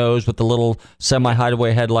sloping nose with the little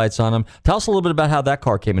semi-hideaway headlights on them. Tell us a little bit about how that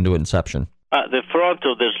car came into inception. The front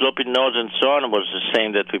of the sloping nose and so on was the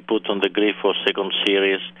same that we put on the Grifo second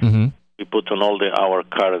series. Mm-hmm. We put on all our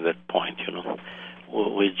car at that point,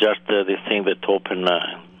 We just the thing that opened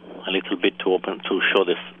a little bit to show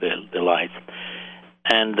the lights.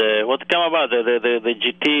 And what came about, the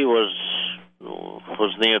GT was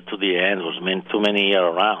near to the end, was too many years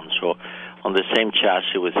around. So on the same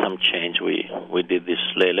chassis with some change, we did this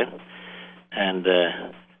Lele. And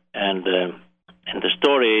the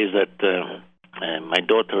story is that my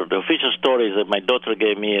daughter, the official story is that my daughter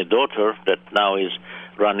gave me a daughter that now is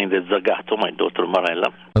running the Zagato, my daughter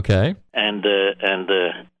Marella. Okay. And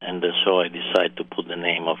so I decided to put the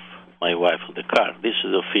name of my wife on the car. This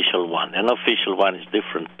is the official one. An official one is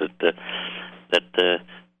different. That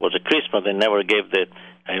was a Christmas. I never gave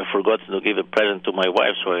I forgot to give a present to my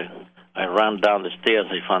wife, so I ran down the stairs.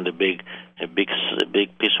 I found a big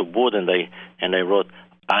piece of wood, and I wrote,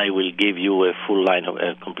 "I will give you a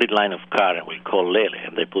complete line of car, and we'll call Lele."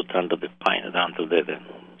 And they put under the pine, under the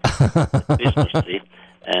Christmas tree.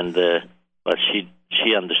 And but she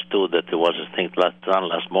understood that there was a thing done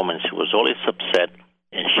last moment. She was always upset,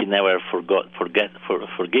 and she never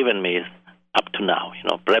forgiven me up to now.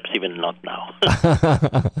 Perhaps even not now.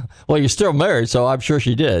 Well, you're still married, so I'm sure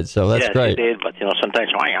she did. So that's great. She did, but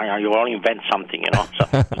sometimes you all invent something, so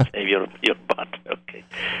save your butt. Okay.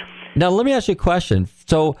 Now, let me ask you a question.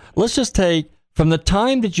 So let's just take from the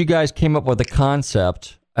time that you guys came up with the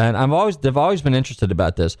concept, and they've always been interested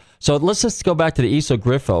about this. So let's just go back to the Iso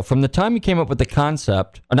Grifo. From the time you came up with the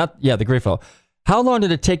concept, the Grifo, how long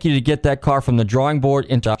did it take you to get that car from the drawing board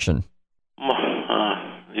into action?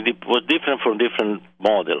 It was different from different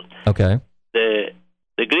model. Okay. The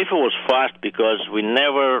Grifo was fast because we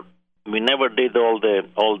never did all the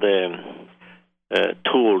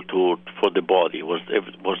tool for the body. It was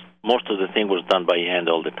most of the thing was done by hand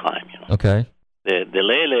all the time. Okay. The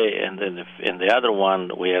Lele and the other one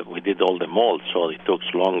we did all the molds, so it took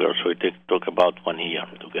longer. So it took about 1 year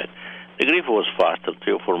to get. The Grifo was faster.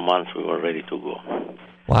 3 or 4 months we were ready to go.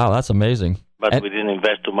 Wow, that's amazing. But we didn't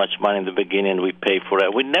invest too much money in the beginning. We paid for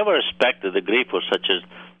it. We never expected the Grifo, such as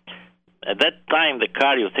at that time the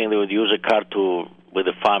car. You think they would use a car with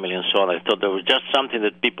the family and so on. I thought there was just something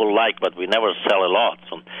that people like, but we never sell a lot.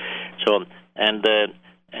 So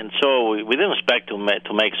we didn't expect to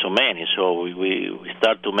make so many. So we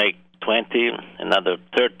start to make 20, another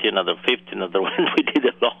 30, another 50, another one. We did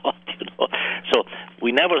a lot, So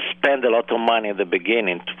we never spent a lot of money at the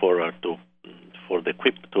beginning for the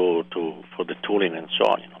tooling and so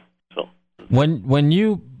on. So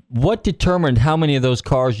what determined how many of those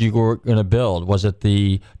cars you were going to build? Was it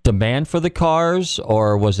the demand for the cars,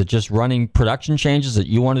 or was it just running production changes that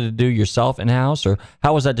you wanted to do yourself in-house, or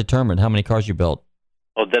how was that determined, how many cars you built?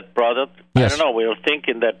 Of that product? Yes. I don't know. We were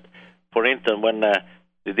thinking that, for instance, when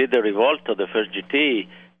we did the Rivolta, the first GT,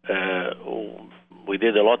 we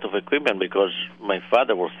did a lot of equipment because my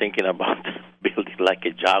father was thinking about building like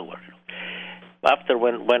a Jaguar. After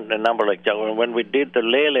when a number like Jaguar, when we did the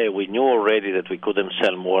Lele, we knew already that we couldn't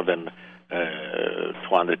sell more than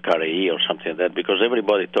 200 cars a year or something like that, because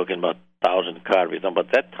everybody talking about 1,000 cars. But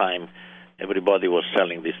that time, everybody was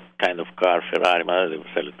selling this kind of car, Ferrari, they were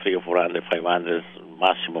selling 300 or 400, 500,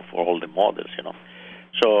 maximum for all the models,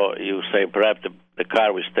 So you say perhaps the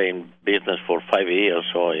car will stay in business for 5 years,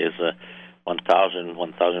 so it's 1,000,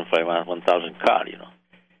 1,500, 1,000 cars,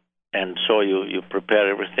 And so you prepare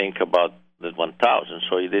everything about the 1,000.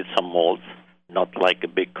 So you did some molds, not like a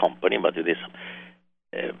big company, but you did some.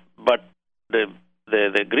 But the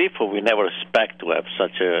Grifo, we never expect to have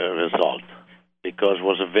such a result because it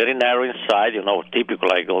was a very narrow inside, typical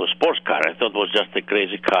like all sports car. I thought it was just a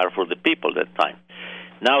crazy car for the people that time.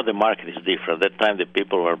 Now the market is different. That time the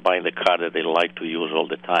people were buying the car that they like to use all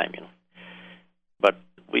the time. But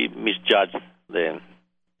we misjudged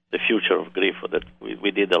the future of Grifo. That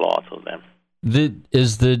we did a lot of them.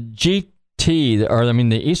 Is the GT, or the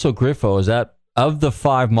Iso Grifo, is that of the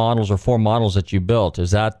 5 models or 4 models that you built?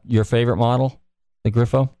 Is that your favorite model, the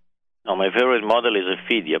Grifo? No, my favorite model is a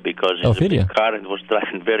Fidia because it's a big car and was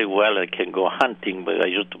driving very well. I can go hunting, but I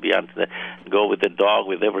used to be go with the dog,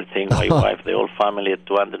 with everything. My wife, the whole family at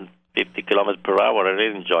 250 kilometers per hour. I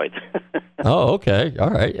really enjoyed it. Oh, okay. All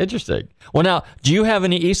right. Interesting. Well, now, do you have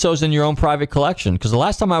any Isos in your own private collection? Because the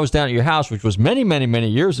last time I was down at your house, which was many, many, many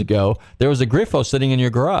years ago, there was a Grifo sitting in your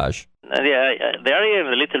garage. Yeah, they are in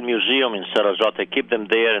a little museum in Sarasota. I keep them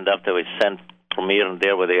there, and after we send from here and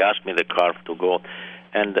there where they ask me the car to go.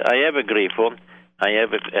 And I have a Grifo. I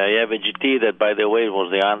have a GT that, by the way,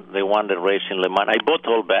 was the one that raced in Le Mans. I bought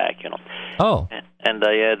all back, Oh. And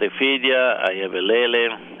I had a Fidia. I have a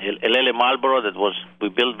Lele Marlboro that was. We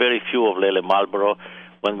built very few of Lele Marlboro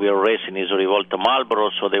when we were racing Iso Rivolta Marlboro.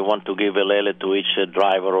 So they want to give a Lele to each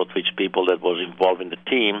driver or to each people that was involved in the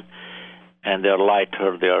team. And they're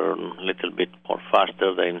lighter. They are a little bit more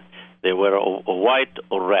faster. They were white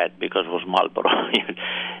or red because it was Marlboro.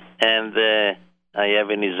 And I have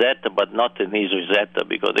an Isetta, but not an Iso Isetta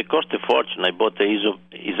because they cost a fortune. I bought the Iso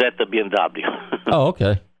Isetta BMW. Oh,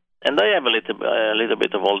 okay. And I have a little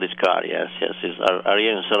bit of all this car. Yes. Are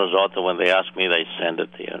here in Sarasota. When they ask me, they send it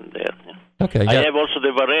here and there. Yeah. Okay. I have also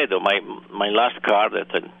the Varedo. My last car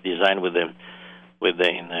that I designed with them. In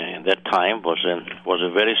that time was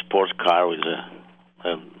a very sports car with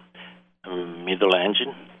a middle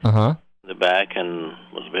engine in the back and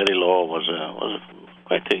was very low. Was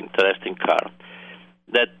quite an interesting car.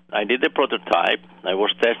 That I did a prototype. I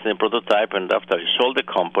was testing the prototype, and after I sold the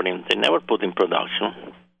company, they never put in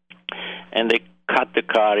production, and they cut the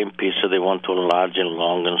car in pieces. They want to enlarge and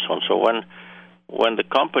long and so on. So when the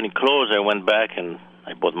company closed, I went back and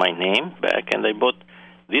I bought my name back, and I bought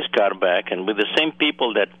this car back, and with the same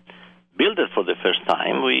people that built it for the first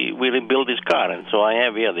time, we rebuilt this car, and so I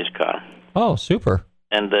have here this car. Oh, super!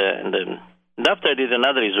 And after I did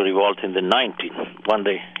another Iso Rivolta in the 90s, one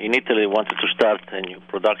day in Italy, wanted to start a new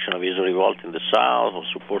production of Iso Rivolta in the south. Was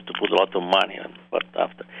supposed to put a lot of money, but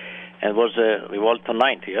after, and it was a Rivolta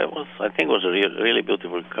 90. I think it was a really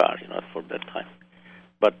beautiful car, for that time.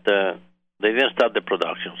 But they didn't start the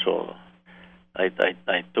production, so I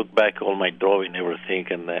took back all my drawing, everything,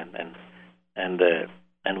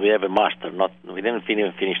 and we have a master. We didn't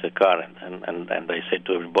even finish the car, and I said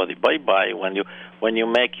to everybody, bye. When you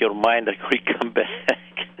make your mind, I will come back.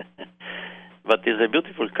 But it's a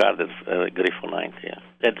beautiful car, that Grifo 90. Yeah.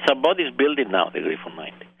 And somebody's building now the Grifo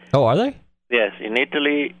 90. Oh, are they? Yes, in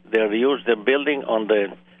Italy they're building on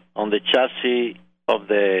the chassis of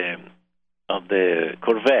the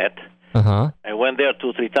Corvette. I went there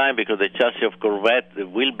 2-3 times because the chassis of Corvette, the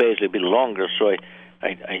wheelbase a bit longer, so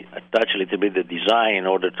I touched a little bit the design in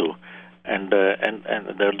order to, and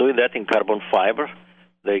they're doing that in carbon fiber.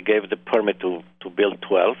 They gave the permit to build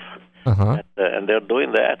 12, and they're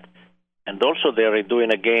doing that, and also they're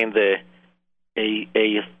doing again the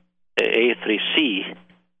A3C.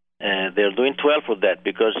 They're doing 12 of that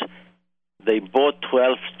because they bought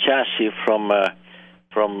 12 chassis from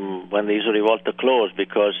when the Iso Rivolta closed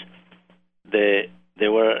because the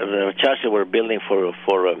chassis were building for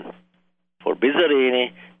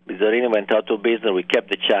Bizzarini. Bizzarini went out of business. We kept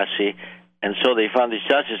the chassis, and so they found this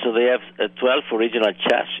chassis. So they have 12 original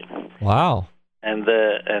chassis. Wow! And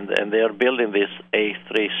they are building this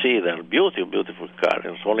A3C. They're beautiful car.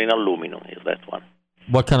 It's all in aluminum. Is that one?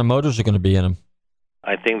 What kind of motors are going to be in them?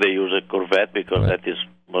 I think they use a Corvette because that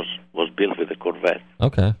was built with a Corvette.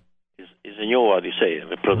 Okay. It's a new, what do you say,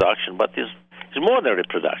 a production, but it's more than a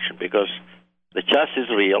production because the chassis is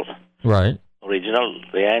real, right? Original.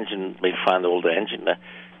 The engine, they found all the engine,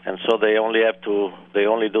 and so they only do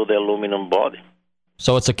the aluminum body.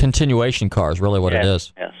 So it's a continuation car, is really what it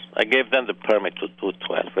is. Yes, I gave them the permit to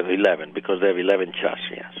 12 and 11 because they have 11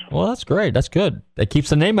 chassis. Yes. Well, that's great. That's good. That keeps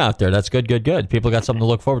the name out there. That's good. People got something to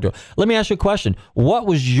look forward to. Let me ask you a question. What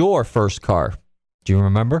was your first car? Do you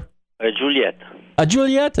remember? A Giulietta. A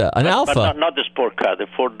Giulietta, an Alfa. But not the sport car, the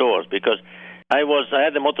 4 doors, because I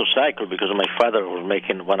had a motorcycle because my father was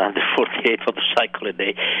making 148 motorcycle a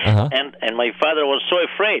day, and my father was so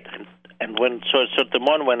afraid. And so at a certain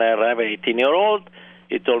moment when I arrived at 18-year-old,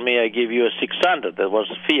 he told me, I give you a 600. That was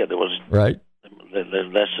Fiat. That was the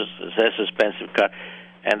less expensive car.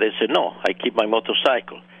 And they said, no, I keep my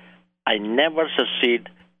motorcycle. I never succeed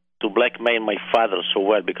to blackmail my father so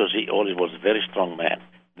well because he always was a very strong man.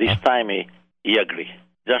 This time he agreed,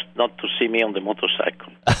 just not to see me on the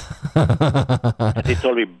motorcycle. And he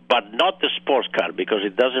told me, but not the sports car because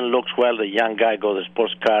it doesn't look well. The young guy got the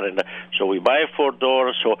sports car, and so we buy a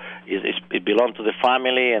 4-door, so it belongs to the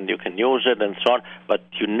family, and you can use it and so on. But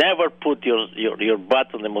you never put your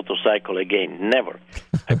butt on the motorcycle again, never.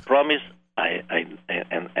 I promise.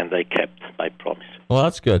 And I kept my promise. Well,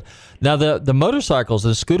 that's good. Now, the motorcycles,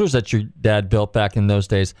 the scooters that your dad built back in those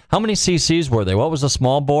days, how many cc's were they? What was the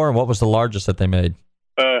small bore and what was the largest that they made?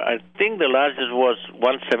 I think the largest was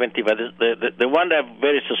 170, but the one that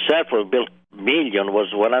very successful, built million,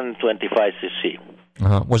 was 125 cc.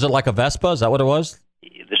 Was it like a Vespa? Is that what it was?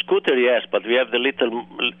 The scooter, yes, but we have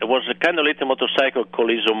it was a kind of little motorcycle called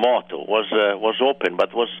Isomoto. Was open, but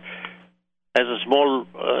has a small,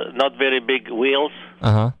 not very big wheels.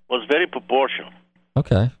 Was very proportional.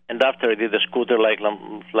 Okay. And after I did a scooter like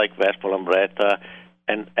Vespa, Lambretta,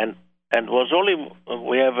 and was only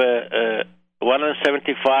we have a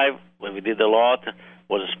 175 when we did a lot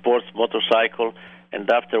was a sports motorcycle, and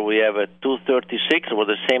after we have a 236 was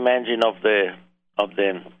the same engine of the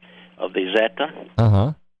Zeta.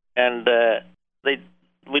 And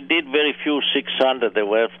we did very few 600. They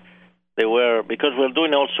were because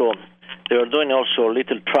they were doing also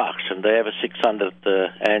little trucks, and they have a 600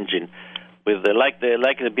 engine with like the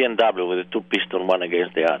BMW with a 2-piston one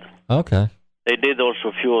against the other. Okay. They did also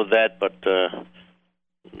a few of that, but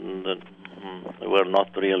we were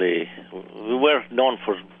not really. We were known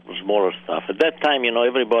for smaller stuff at that time.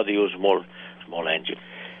 Everybody used small engine,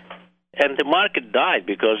 and the market died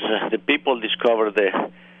because the people discovered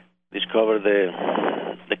the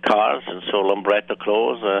cars, and so Lambretta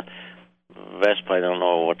closed. Vespa, I don't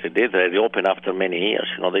know what they did. They opened after many years.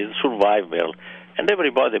 They survived well. And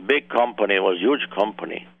everybody, big company, was a huge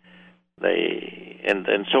company.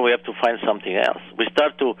 And so we have to find something else. We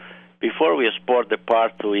start to, before we export the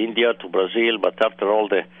part to India, to Brazil, but after all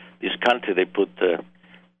this country, they put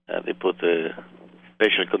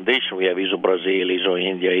special condition. We have ISO Brazil, ISO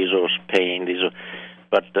India, ISO Spain,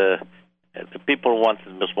 but the people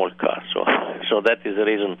wanted a small car. So that is the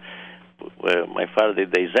reason where my father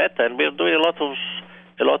did the Zeta, and we're doing a lot of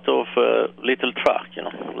little truck,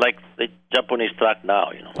 like the Japanese truck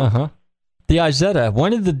now, The Izetta,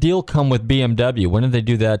 when did the deal come with BMW? When did they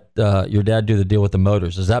do that? Your dad do the deal with the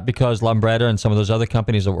motors? Is that because Lambretta and some of those other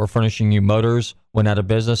companies that were furnishing you motors went out of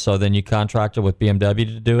business, so then you contracted with BMW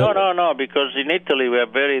to do it? No, because in Italy we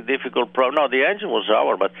have very difficult problem. No, the engine was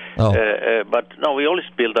ours, but no, we always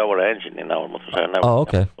build our engine in our motorcycle.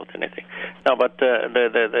 Okay. Not anything. No, but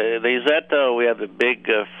the Izetta, we had a big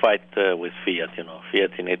fight with Fiat.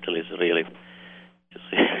 Fiat in Italy is really.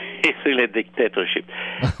 It's really a dictatorship,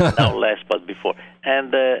 now less, but before.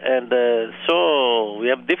 And so we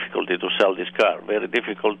have difficulty to sell this car, very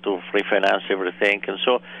difficult to refinance everything. And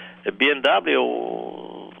so BMW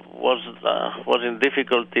was in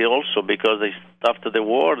difficulty also because after the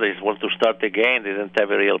war, they want to start again. They didn't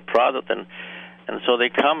have a real product. And so they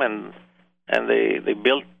come and they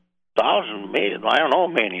built thousands, million, I don't know,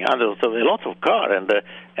 many, hundreds, a lot of cars.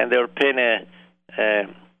 And they were paying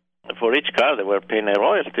for each car, they were paying a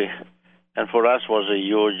royalty, and for us was a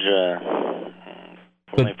huge.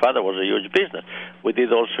 For my father was a huge business. We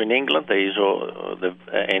did also in England.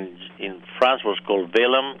 In France was called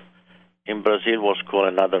Velum. In Brazil was called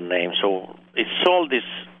another name. So it sold this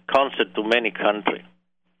concept to many countries,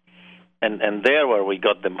 and there where we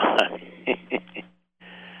got the money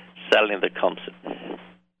selling the concept.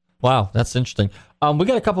 Wow, that's interesting. We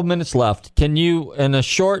got a couple minutes left. Can you, in a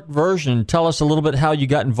short version, tell us a little bit how you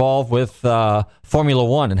got involved with Formula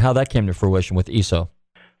One and how that came to fruition with ISO?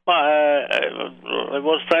 Well, I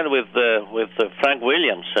was friends with Frank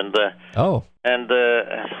Williams, and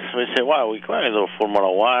we said, "Wow, we can do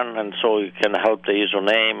Formula One, and so we can help the ISO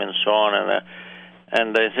name and so on."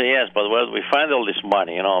 And they say, "Yes, but well, we find all this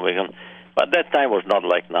money, but that time was not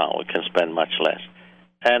like now. We can spend much less."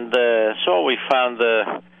 And so we found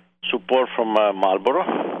support from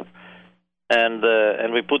Marlboro,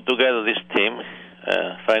 and we put together this team.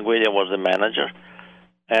 Frank Williams was the manager,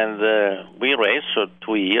 and we raced for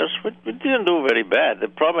 2 years. We didn't do very bad. The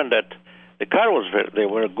problem that the car was they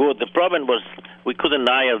were good. The problem was we couldn't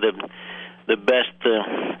hire the best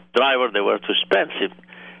driver. They were too expensive,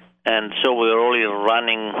 and so we were only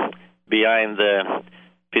running behind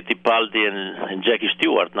Fittipaldi and Jackie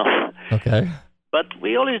Stewart. No, okay. But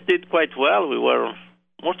we always did quite well. We were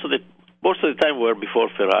most of the time we were before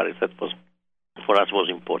Ferrari. That was for us was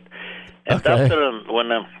important. And after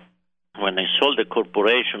when I sold the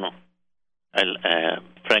corporation,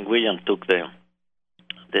 Frank Williams took the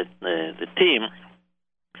team,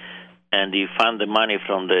 and he found the money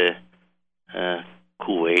from the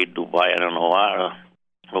Kuwait, Dubai, I don't know,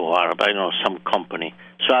 or Arab, I don't know, some company,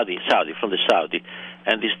 Saudi, from the Saudi,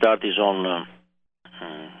 and he started his own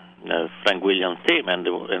Frank Williams team, and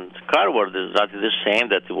the car was exactly the same,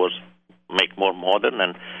 that it was make more modern,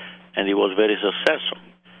 and he was very successful.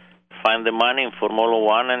 Find the money in Formula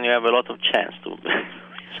One, and you have a lot of chance to be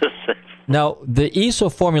successful. Now, the ISO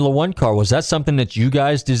Formula One car, was that something that you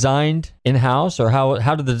guys designed in-house, or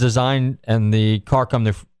how did the design and the car come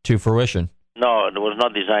to fruition? No, it was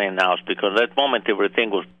not designed in-house, because at that moment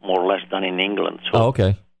everything was more or less done in England. So,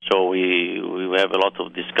 okay. So we have a lot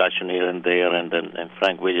of discussion here and there, and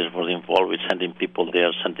Frank Williams was involved with sending people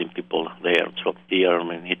there. So here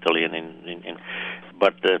in Italy and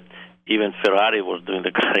but even Ferrari was doing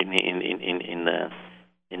the car in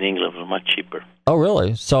England. It was much cheaper. Oh,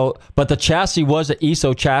 really? So, but the chassis was an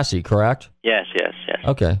ISO chassis, correct? Yes.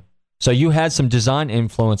 Okay. So you had some design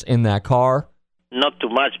influence in that car? Not too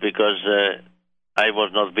much, because I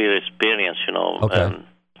was not very experienced, Okay.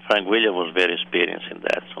 Frank Williams was very experienced in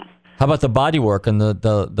that. So. How about the bodywork and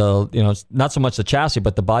the not so much the chassis,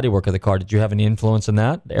 but the bodywork of the car? Did you have any influence in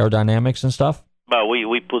that, the aerodynamics and stuff? Well,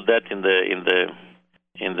 we put that in the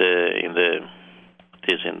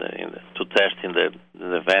to test in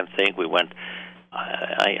the van thing. We went.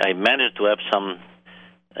 I managed to have some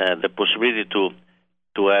the possibility to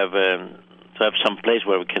have some place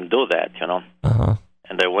where we can do that, Uh-huh.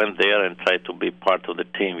 And I went there and tried to be part of the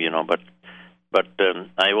team, But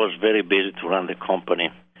I was very busy to run the company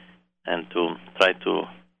and to try to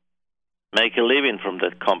make a living from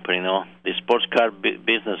that company. The sports car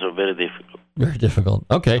business are very difficult. Very difficult.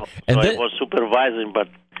 Okay. So And I was supervising, but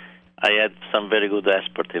I had some very good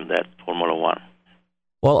experts in that Formula One.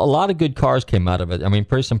 Well, a lot of good cars came out of it. I mean,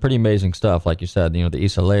 some pretty amazing stuff, like you said. The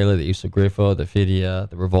Isa Layla, the Isa Grifo, the Fidia,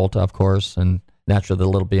 the Rivolta, of course, and naturally the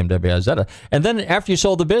little BMW Isetta. And then after you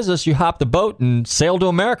sold the business, you hopped the boat and sailed to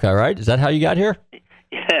America, right? Is that how you got here?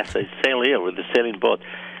 Yes, I sailed here with the sailing boat,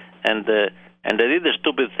 and I did the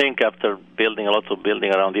stupid thing after building a lot of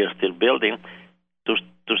building around here, still building,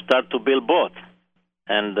 to start to build boats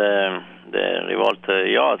and the Rivolta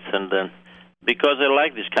yachts, and because I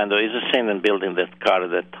like this kind of, it's the same in building that car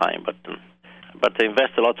at that time, but I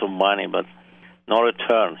invest a lot of money, but no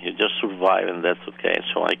return. You just survive, and that's okay.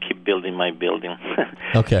 So I keep building my building.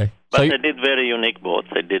 Okay. But I did very unique boats.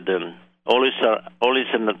 I did always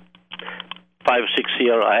in the 5-6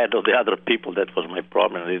 years ahead of the other people. That was my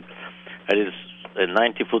problem. I did a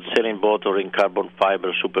 90-foot sailing boat or in carbon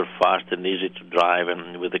fiber, super fast and easy to drive,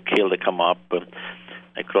 and with the keel they come up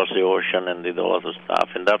across the ocean, and did a lot of stuff.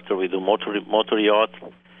 And after we do motor yacht,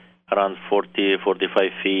 around 40,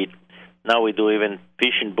 45 feet. Now we do even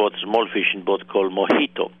fishing boat, small fishing boat called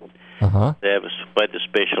Mojito. Uh-huh. They have quite a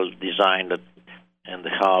special design and the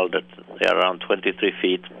hull that they are around 23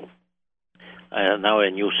 feet. Now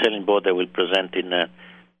a new sailing boat I will present in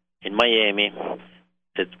Miami.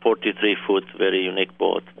 It's 43-foot, very unique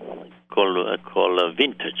boat called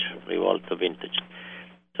Vintage, Rivolta Vintage.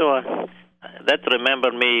 So that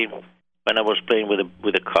remember me when I was playing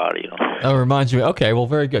with a car, Oh, reminds me. Okay, well,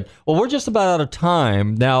 very good. Well, we're just about out of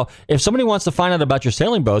time. Now, if somebody wants to find out about your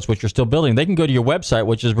sailing boats, which you're still building, they can go to your website,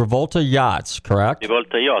 which is Rivolta Yachts, correct?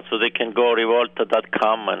 Rivolta Yachts. So they can go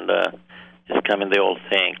Rivolta.com and just come in the whole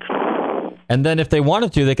thing. And then if they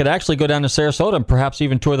wanted to, they could actually go down to Sarasota and perhaps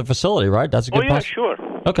even tour the facility, right? That's a good yeah, sure.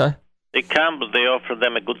 Okay. They come, but they offer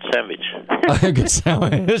them a good sandwich. A good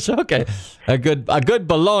sandwich, okay. A good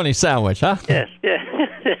bologna sandwich, huh? Yes,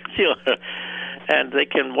 sure. And they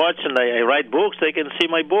can watch, and I write books. They can see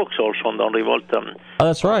my books also on Rivolta. Oh,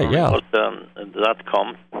 that's right, yeah.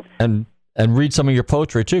 Rivolta.com. And read some of your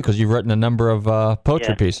poetry, too, because you've written a number of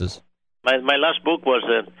poetry pieces. My last book was,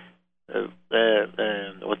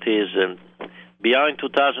 Beyond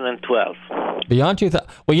 2012. Beyond 2000.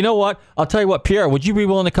 Well, you know what? I'll tell you what, Piero, would you be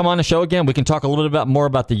willing to come on the show again? We can talk a little bit more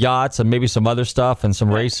about the yachts and maybe some other stuff and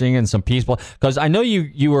some racing and some peaceful. Because I know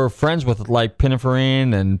you were friends with like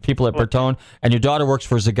Pininfarine and people at Bertone, and your daughter works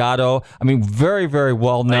for Zagato. I mean, very, very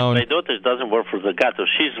well known. My daughter doesn't work for Zagato.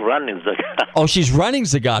 She's running Zagato. Oh, she's running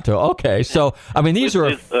Zagato. Okay, so I mean, these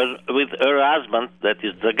with her husband, that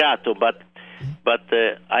is Zagato, but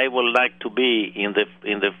I would like to be in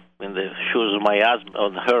the shoes of my husband,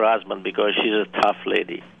 of her husband, because she's a tough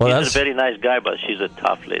lady. Well, she's a very nice guy, but she's a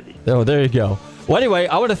tough lady. Oh, there you go. Well, anyway,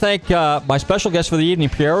 I want to thank my special guest for the evening,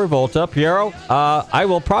 Piero Rivolta. Piero, I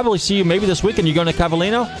will probably see you maybe this weekend. You going to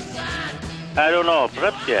Cavallino? I don't know.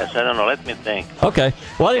 Perhaps yes. I don't know. Let me think. Okay.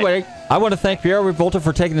 Well, anyway, I want to thank Piero Rivolta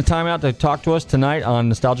for taking the time out to talk to us tonight on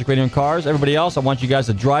Nostalgic Radio and Cars. Everybody else, I want you guys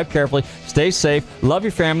to drive carefully, stay safe, love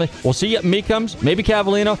your family. We'll see you at Meekums, maybe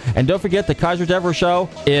Cavallino, and don't forget the Kaiser Dever show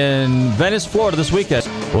in Venice, Florida this weekend.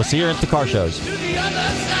 We'll see you at the car shows. To the other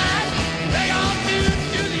side.